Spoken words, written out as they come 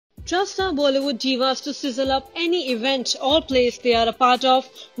Trust our Bollywood divas to sizzle up any event or place they are a part of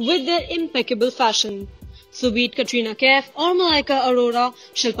with their impeccable fashion. So be it Katrina Kaif or Malaika Arora,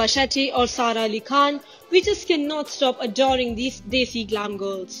 Shilpa Shetty or Sara Ali Khan, we just cannot stop adoring these desi glam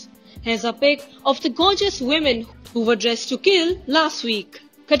girls. Here's a pic of the gorgeous women who were dressed to kill last week.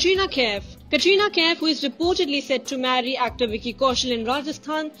 Katrina Kaif. Katrina Kaif, who is reportedly set to marry actor Vicky Kaushal in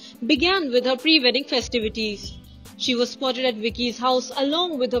Rajasthan, began with her pre-wedding festivities. She was spotted at Vicky's house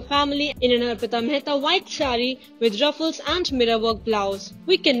along with her family in an Arpita Mehta white sari with ruffles and mirrorwork blouse.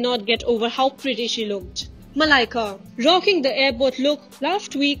 We cannot get over how pretty she looked. Malaika. Rocking the airport look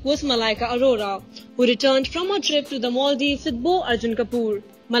last week was Malaika Arora, who returned from her trip to the Maldives with beau Arjun Kapoor.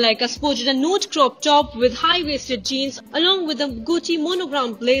 Malaika sported a nude crop top with high-waisted jeans along with a Gucci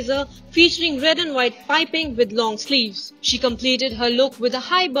monogram blazer featuring red and white piping with long sleeves. She completed her look with a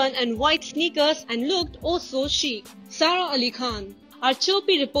high bun and white sneakers and looked oh so chic. Sara Ali Khan. Our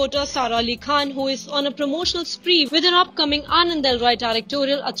chirpy reporter Sara Ali Khan, who is on a promotional spree with her upcoming Anand Del Rai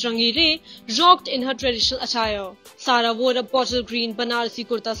directorial Atrangi Re, rocked in her traditional attire. Sara wore a bottle green Banarasi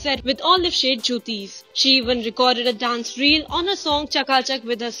kurta set with olive shade jutis. She even recorded a dance reel on her song Chakachak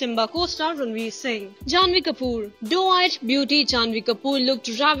with her Simba co-star Ranveer Singh. Janhvi Kapoor. Doe-eyed beauty Janhvi Kapoor looked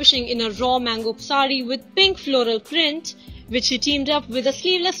ravishing in a raw mango sari with pink floral print, which she teamed up with a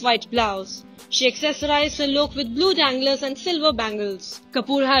sleeveless white blouse. She accessorized her look with blue danglers and silver bangles.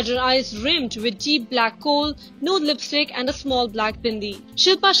 Kapoor had her eyes rimmed with deep black kohl, nude lipstick and a small black bindi.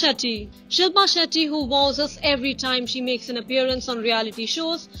 Shilpa Shetty. Shilpa Shetty, who wows us every time she makes an appearance on reality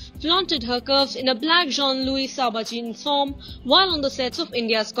shows, flaunted her curves in a black Jean-Louis Sabati uniform while on the sets of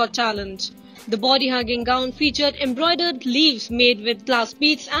India's Got Talent. The body-hugging gown featured embroidered leaves made with glass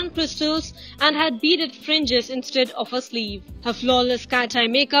beads and crystals and had beaded fringes instead of a sleeve. Her flawless cat-eye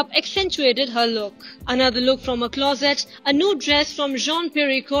makeup accentuated her look. Another look from her closet, a nude dress from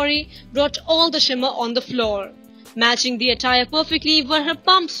Jean-Pierre Corey, brought all the shimmer on the floor. Matching the attire perfectly were her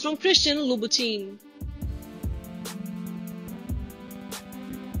pumps from Christian Louboutin.